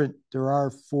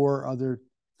are four other.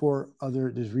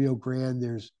 There's Rio Grande.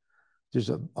 There's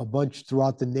a bunch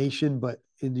throughout the nation, but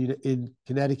in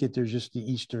Connecticut, there's just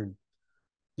the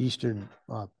Eastern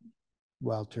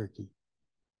wild turkey.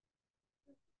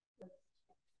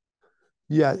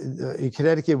 Yeah, in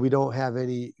Connecticut, we don't have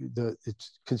any.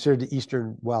 It's considered the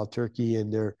Eastern wild turkey,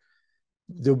 and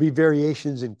there'll be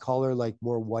variations in color, like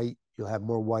more white. You'll have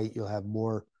more white. You'll have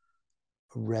more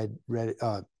red,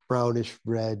 brownish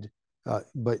red.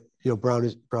 But brown.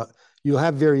 You'll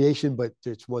have variation, but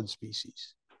it's one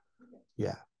species.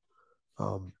 Yeah.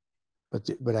 But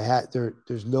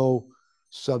there's no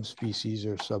subspecies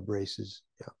or subraces.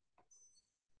 Yeah.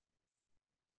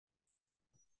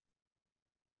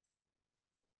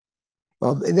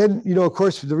 And then, of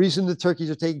course, the reason the turkeys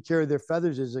are taking care of their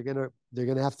feathers is they're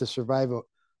gonna have to survive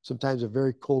sometimes a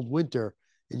very cold winter,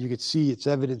 and you can see it's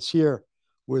evidence here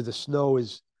where the snow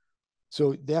is.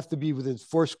 So they have to be within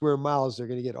 4 square miles. They're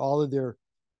gonna get all of their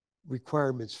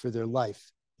requirements for their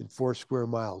life in 4 square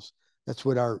miles. That's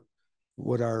what our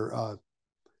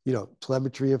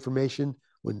telemetry information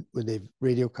when they've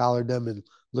radio collared them and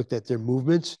looked at their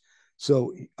movements.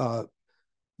 So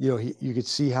you could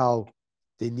see how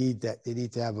they need that. They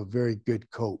need to have a very good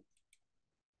coat,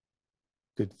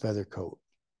 good feather coat.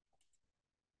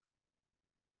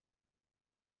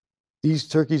 These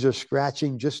turkeys are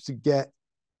scratching just to get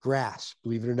grass.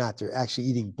 Believe it or not, they're actually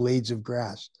eating blades of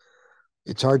grass.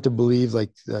 It's hard to believe,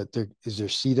 like, is there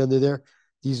seed under there?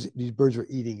 These birds are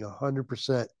eating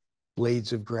 100%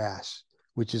 blades of grass,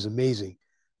 which is amazing.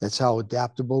 That's how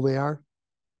adaptable they are.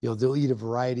 They'll eat a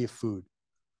variety of food,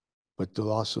 but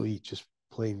they'll also eat just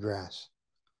plain grass.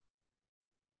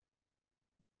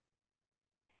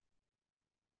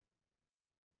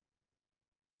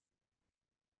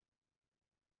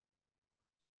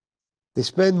 They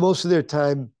spend most of their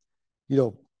time,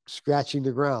 scratching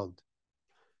the ground.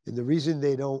 And the reason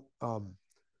they don't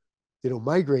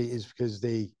migrate is because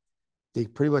they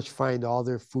pretty much find all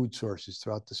their food sources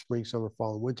throughout the spring, summer,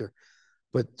 fall, and winter.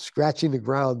 But scratching the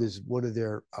ground is one of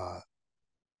their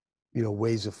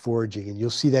ways of foraging, and you'll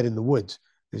see that in the woods.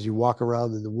 As you walk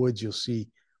around in the woods, you'll see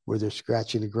where they're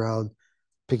scratching the ground,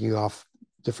 picking off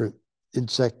different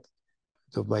insects.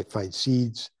 They might find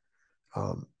seeds.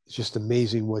 It's just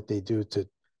amazing what they do.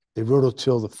 They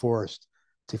rototill the forest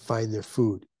to find their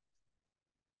food.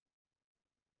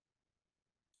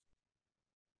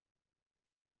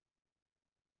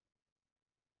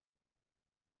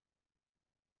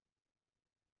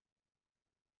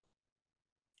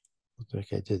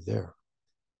 Like I did there.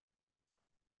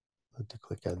 I have to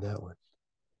click on that one.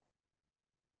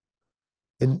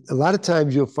 And a lot of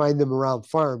times you'll find them around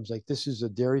farms. Like this is a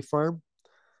dairy farm,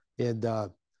 and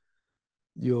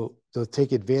they'll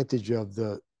take advantage of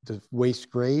the waste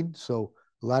grain. So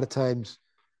a lot of times,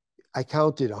 I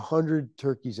counted 100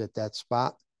 turkeys at that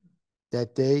spot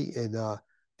that day, and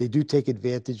they do take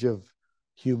advantage of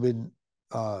human,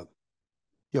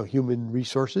 human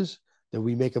resources that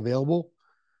we make available.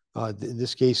 In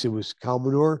this case, it was cow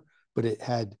manure, but it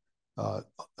had,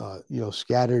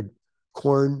 scattered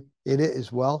corn in it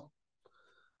as well.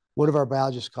 One of our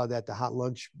biologists called that the hot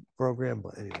lunch program,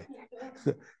 but anyway.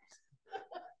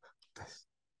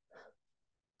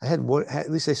 I had one,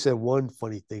 at least I said one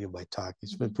funny thing in my talk.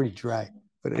 It's been pretty dry,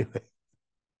 but anyway.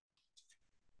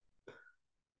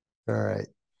 All right.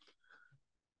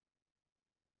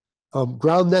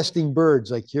 Ground nesting birds,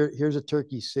 like here's a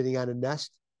turkey sitting on a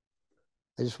nest.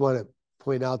 I just want to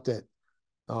point out that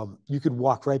you could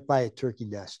walk right by a turkey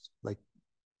nest,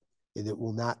 and it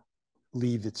will not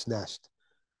leave its nest.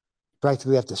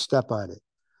 Practically have to step on it.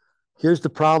 Here's the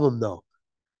problem, though.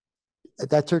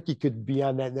 That turkey could be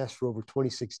on that nest for over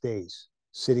 26 days,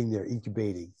 sitting there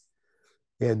incubating.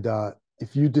 And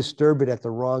if you disturb it at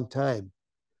the wrong time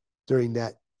during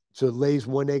that, so it lays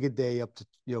 1 egg a day up to,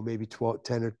 maybe 12,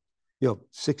 10 or,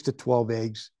 6 to 12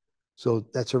 eggs. So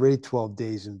that's already 12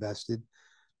 days invested.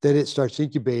 Then it starts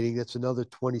incubating. That's another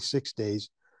 26 days.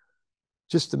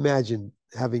 Just imagine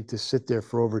having to sit there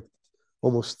for over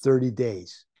almost 30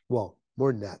 days well,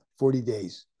 more than that, 40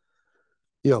 days.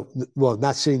 You know, well,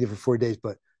 not sitting there for 40 days,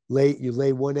 but you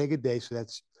lay one egg a day. So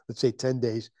that's, let's say 10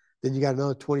 days. Then you got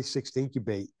another 26 to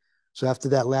incubate. So after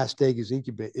that last egg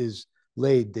is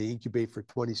laid, they incubate for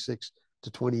 26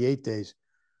 to 28 days.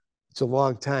 It's a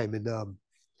long time. And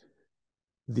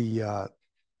the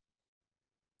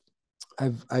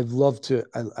I've loved to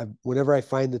whenever I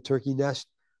find the turkey nest,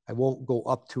 I won't go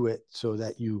up to it so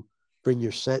that you bring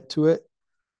your scent to it.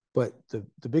 But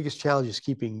the biggest challenge is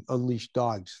keeping unleashed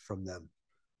dogs from them.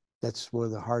 That's one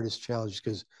of the hardest challenges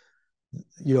because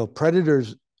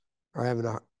predators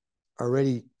are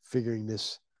already figuring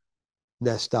this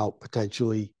nest out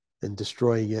potentially and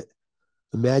destroying it.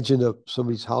 Imagine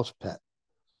somebody's house pet.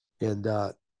 And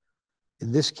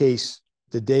in this case,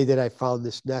 the day that I found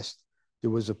this nest, there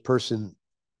was a person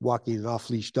walking an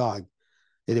off-leash dog,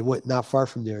 and it went not far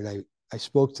from there. And I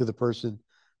spoke to the person.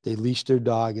 They leashed their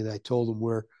dog, and I told them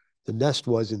where the nest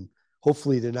was, and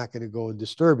hopefully they're not going to go and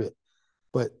disturb it.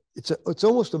 But it's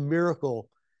almost a miracle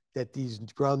that these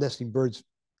ground nesting birds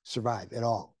survive at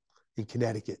all in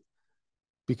Connecticut,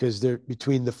 because they're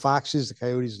between the foxes, the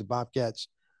coyotes, the bobcats,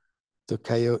 the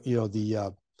coyote,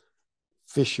 the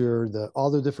fisher, all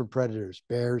the different predators,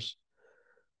 bears,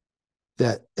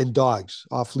 and dogs,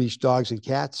 off-leash dogs and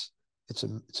cats.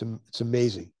 It's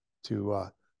amazing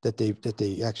that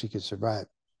they actually can survive.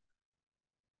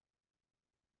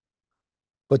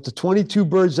 But the 22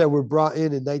 birds that were brought in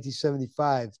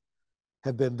 1975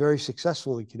 have been very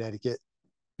successful in Connecticut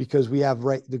because we have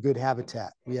the good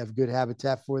habitat. We have good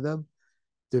habitat for them.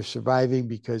 They're surviving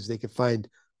because they can find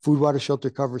food, water,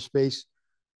 shelter, cover, space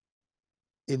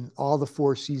in all the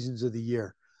 4 seasons of the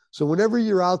year. So whenever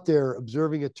you're out there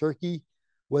observing a turkey,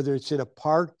 whether it's in a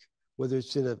park, whether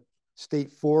it's in a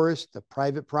state forest, a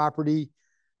private property,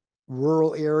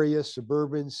 rural area,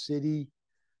 suburban, city,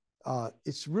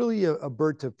 it's really a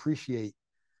bird to appreciate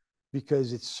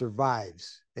because it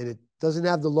survives, and it doesn't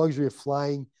have the luxury of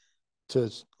flying to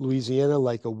Louisiana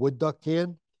like a wood duck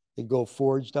can and go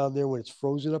forage down there when it's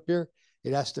frozen up here.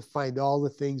 It has to find all the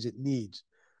things it needs.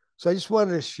 So I just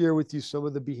wanted to share with you some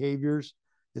of the behaviors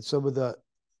and some of the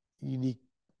unique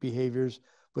behaviors,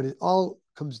 but it all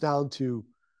comes down to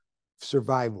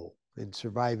survival and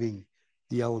surviving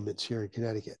the elements here in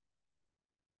Connecticut.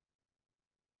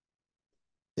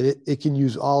 And it can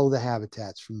use all of the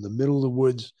habitats from the middle of the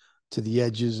woods to the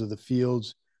edges of the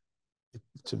fields.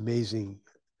 It's amazing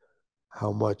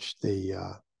how much they,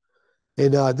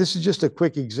 this is just a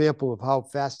quick example of how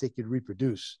fast they could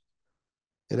reproduce.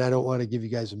 And I don't want to give you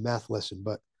guys a math lesson,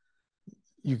 but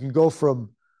you can go from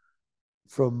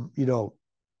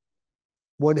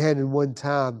one hen and one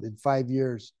tom in 5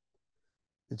 years,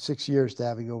 in 6 years, to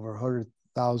having over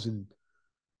 100,000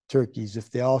 turkeys if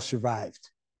they all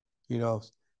survived.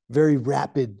 Very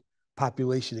rapid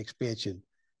population expansion.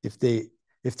 If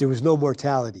there was no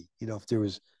mortality,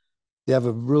 they have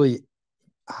a really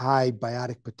high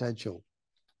biotic potential.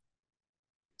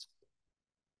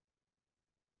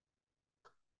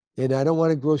 And I don't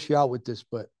want to gross you out with this,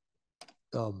 but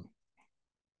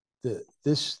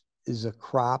this is a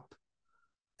crop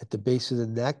at the base of the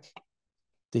neck.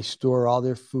 They store all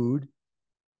their food,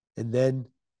 and then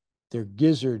their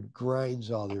gizzard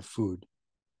grinds all their food.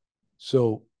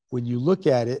 So when you look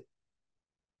at it,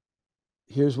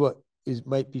 here's what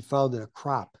might be found in a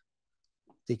crop.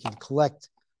 They can collect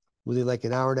within like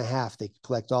an hour and a half. They can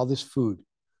collect all this food.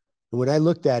 And when I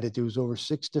looked at it, there was over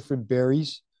 6 different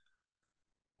berries.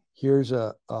 Here's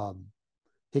a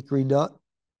hickory nut.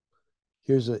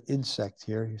 Here's an insect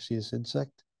here. You see this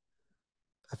insect?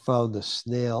 I found a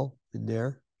snail in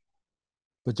there.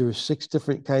 But there were 6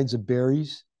 different kinds of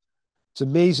berries. It's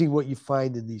amazing what you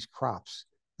find in these crops.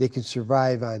 They can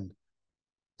survive on,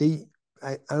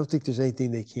 I don't think there's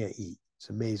anything they can't eat. It's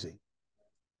amazing.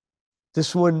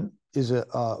 This one is a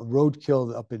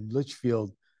roadkill up in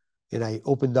Litchfield, and I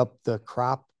opened up the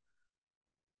crop.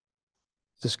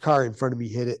 This car in front of me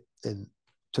hit it and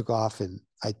took off, and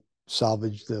I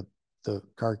salvaged the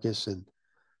carcass.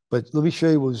 But let me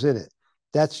show you what was in it.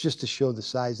 That's just to show the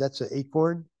size. That's an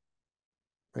acorn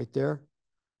right there.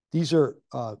 These are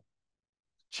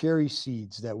cherry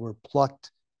seeds that were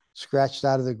plucked, scratched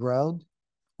out of the ground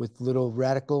with little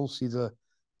radicals. See,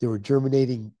 they were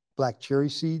germinating black cherry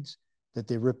seeds that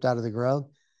they ripped out of the ground.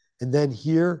 And then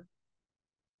here,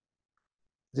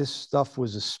 this stuff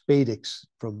was a spadix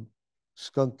from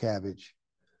skunk cabbage.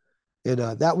 And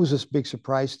that was a big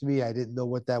surprise to me. I didn't know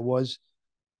what that was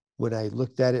when I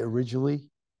looked at it originally.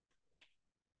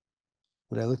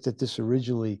 When I looked at this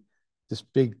originally, this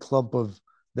big clump of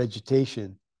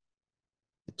vegetation,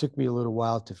 it took me a little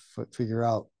while to figure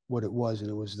out what it was. And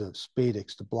it was the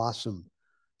spadix, the blossom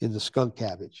in the skunk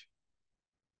cabbage.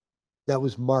 That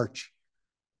was March.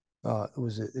 It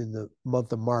was in the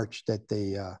month of March that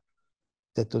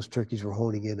that those turkeys were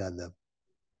honing in on them.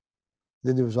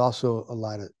 Then there was also a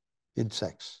lot of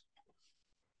insects.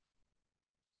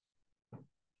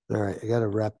 All right, I got to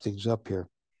wrap things up here.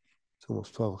 It's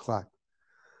almost 12 o'clock.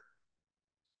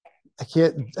 I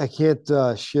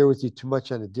can't share with you too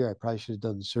much on the deer. I probably should have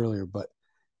done this earlier, but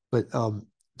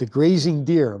the grazing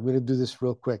deer. I'm going to do this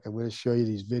real quick. I'm going to show you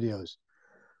these videos.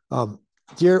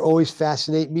 Deer always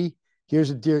fascinate me. Here's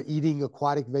a deer eating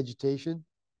aquatic vegetation.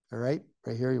 All right,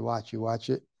 right here. You watch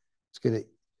it.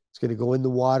 It's gonna go in the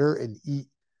water and eat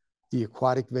the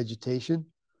aquatic vegetation.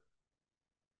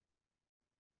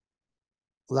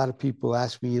 A lot of people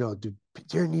ask me, do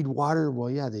deer need water? Well,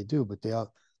 yeah, they do, but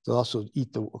they'll also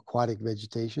eat the aquatic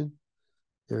vegetation.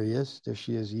 There he is. There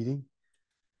she is eating.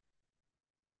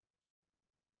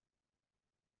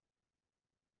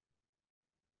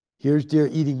 Here's deer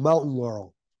eating mountain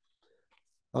laurel.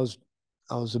 I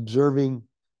was observing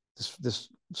this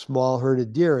small herd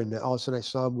of deer, and all of a sudden I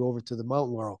saw them go over to the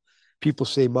mountain laurel. People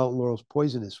say mountain laurel is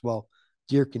poisonous. Well,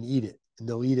 deer can eat it, and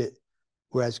they'll eat it,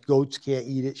 whereas goats can't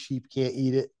eat it, sheep can't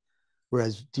eat it,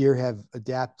 whereas deer have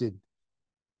adapted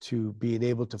to being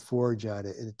able to forage on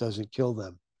it, and it doesn't kill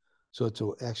them. So it's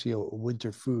actually a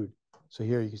winter food. So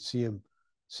here you can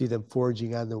see them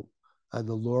foraging on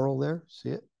the laurel there. See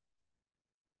it?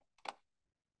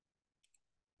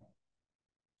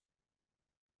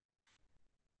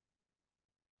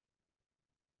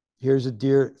 Here's a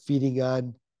deer feeding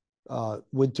on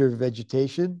winter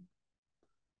vegetation,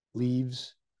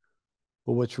 leaves.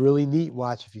 But what's really neat,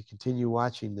 watch if you continue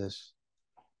watching this,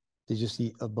 they just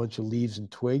eat a bunch of leaves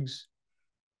and twigs.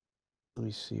 Let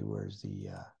me see, where's the...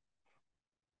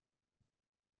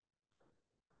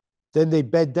 Then they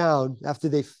bed down after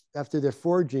they're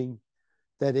foraging.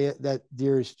 That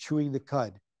deer is chewing the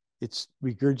cud. It's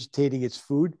regurgitating its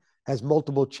food. Has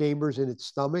multiple chambers in its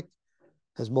stomach.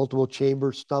 Has multiple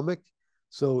chamber stomach.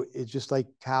 So it's just like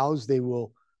cows. They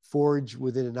will forage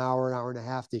within an hour and a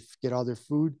half. They get all their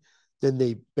food. Then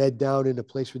they bed down in a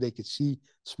place where they could see,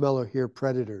 smell, or hear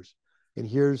predators. And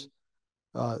here's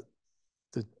the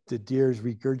deer is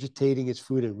regurgitating its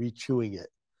food and re-chewing it.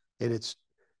 And it's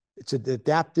an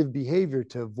adaptive behavior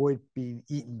to avoid being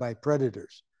eaten by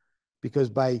predators, because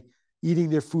by eating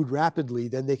their food rapidly,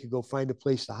 then they could go find a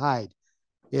place to hide.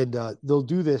 And they'll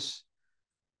do this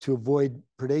to avoid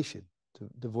predation, to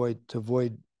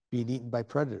avoid being eaten by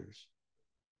predators.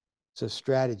 It's a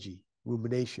strategy,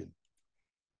 rumination.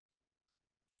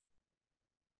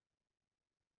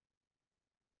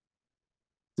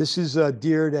 This is a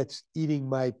deer that's eating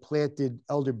my planted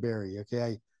elderberry. Okay,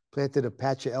 I planted a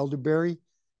patch of elderberry,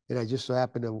 and I just so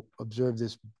happened to observe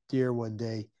this deer one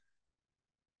day.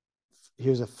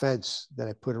 Here's a fence that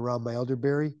I put around my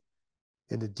elderberry,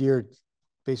 and the deer,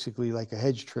 basically like a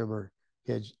hedge trimmer,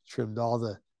 hedge trimmed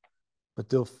but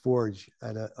they'll forage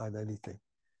on anything.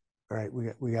 All right,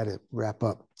 we got to wrap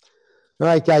up. All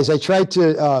right, guys, I tried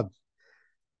to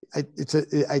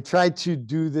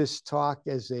do this talk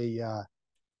as a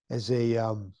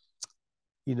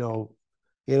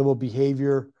animal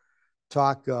behavior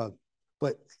talk,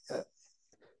 but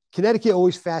Connecticut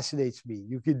always fascinates me.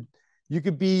 You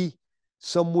could be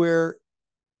somewhere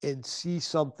and see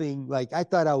something. Like, I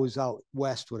thought I was out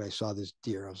west when I saw this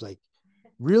deer. I was like,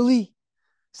 really?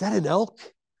 Is that an elk?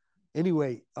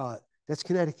 Anyway, that's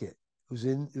Connecticut.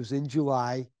 It was in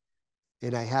July,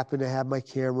 and I happened to have my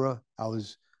camera. I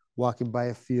was walking by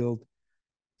a field,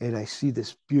 and I see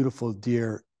this beautiful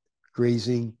deer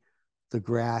grazing the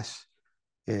grass,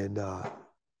 and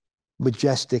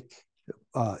majestic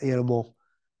animal,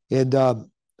 and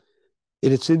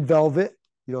it's in velvet.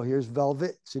 Here's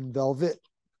velvet. It's in velvet.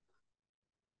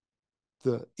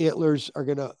 The antlers are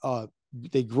gonna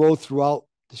they grow throughout.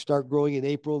 They start growing in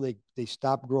April. They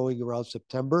stop growing around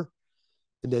September,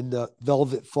 and then the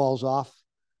velvet falls off,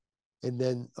 and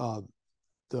then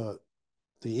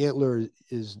the antler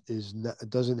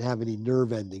doesn't have any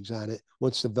nerve endings on it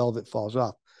once the velvet falls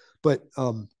off. But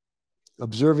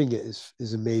observing it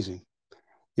is amazing.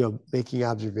 Making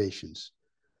observations.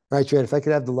 All right, Trent, if I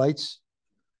could have the lights.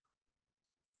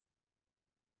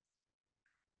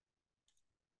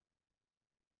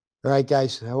 All right,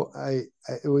 guys.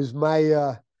 It was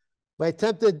my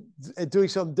attempt at doing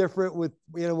something different with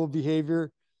animal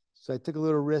behavior. So I took a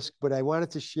little risk, but I wanted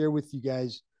to share with you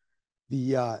guys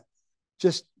the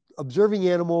just observing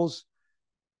animals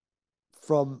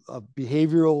from a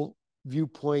behavioral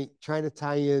viewpoint, trying to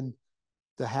tie in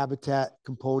the habitat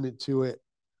component to it.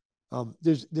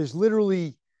 There's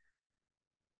literally,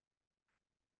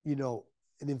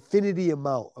 an infinity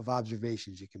amount of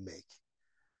observations you can make.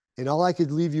 And all I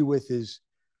could leave you with is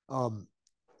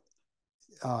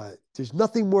there's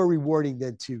nothing more rewarding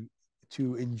than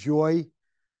to enjoy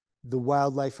the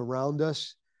wildlife around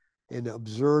us and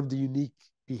observe the unique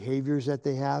behaviors that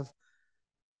they have.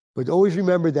 But always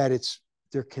remember that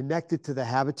they're connected to the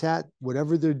habitat.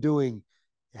 Whatever they're doing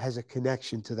has a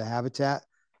connection to the habitat.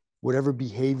 Whatever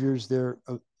behaviors they're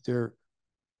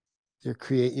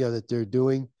creating, that they're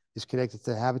doing is connected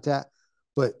to the habitat.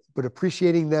 But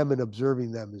appreciating them and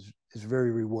observing them is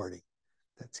very rewarding.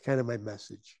 That's kind of my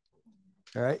message.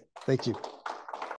 All right. Thank you.